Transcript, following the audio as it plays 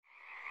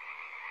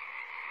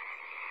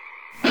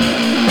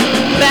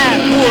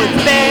Backwoods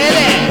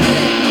Badass.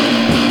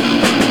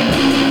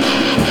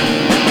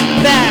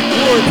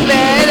 Backwoods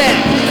Badass.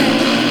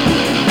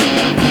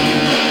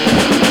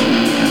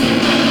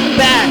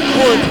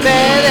 Backwoods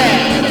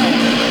Badass.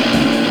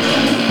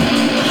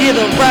 Hear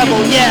the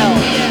rebel yell.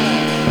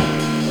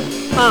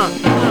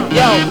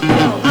 Yo,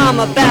 I'm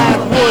a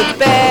backwoods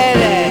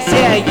badass.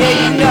 Yeah,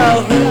 you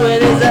know who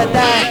it is.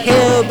 That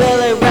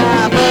hillbilly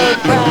rapper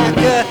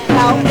cracker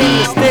out in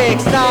the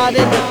sticks, not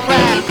in the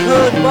crack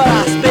hood, but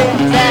I spit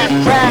that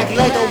crack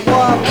like a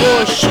wild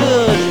boy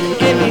should.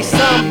 Give me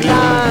some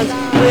lines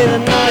with a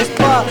nice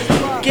butt.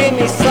 Give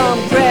me some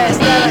grass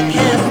that I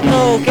can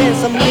smoke and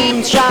some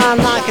moonshine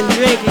I can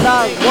drink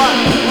like what?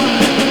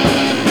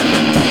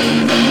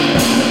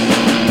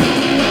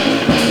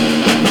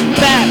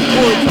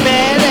 Backwoods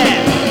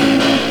Badass.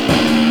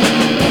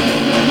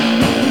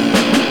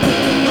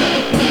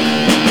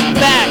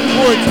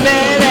 Backwoods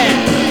Badass.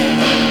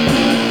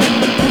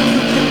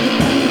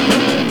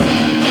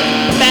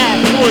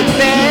 Backwoods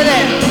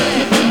Badass.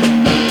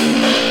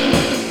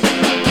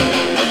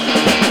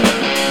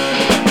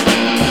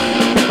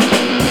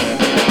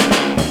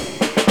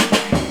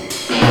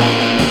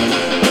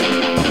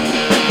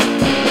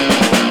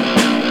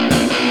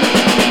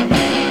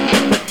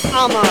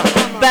 I'm a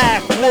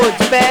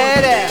backwoods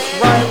badass,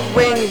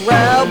 right-wing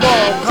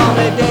rebel, call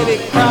me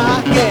David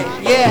Crockett,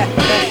 yeah,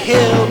 the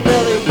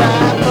hillbilly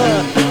rapper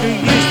who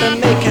used to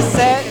make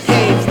cassette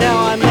tapes, now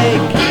I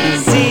make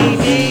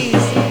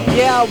CDs,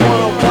 yeah, I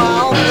want a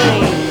wild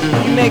thing,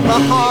 you make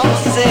my heart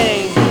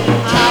sing,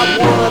 I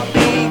wanna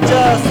be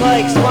just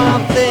like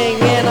Swamp Thing,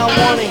 and I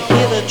wanna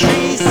hear the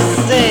trees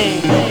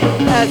sing,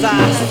 as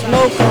I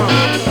smoke on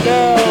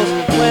girls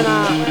when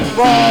I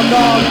raw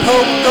dog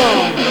poke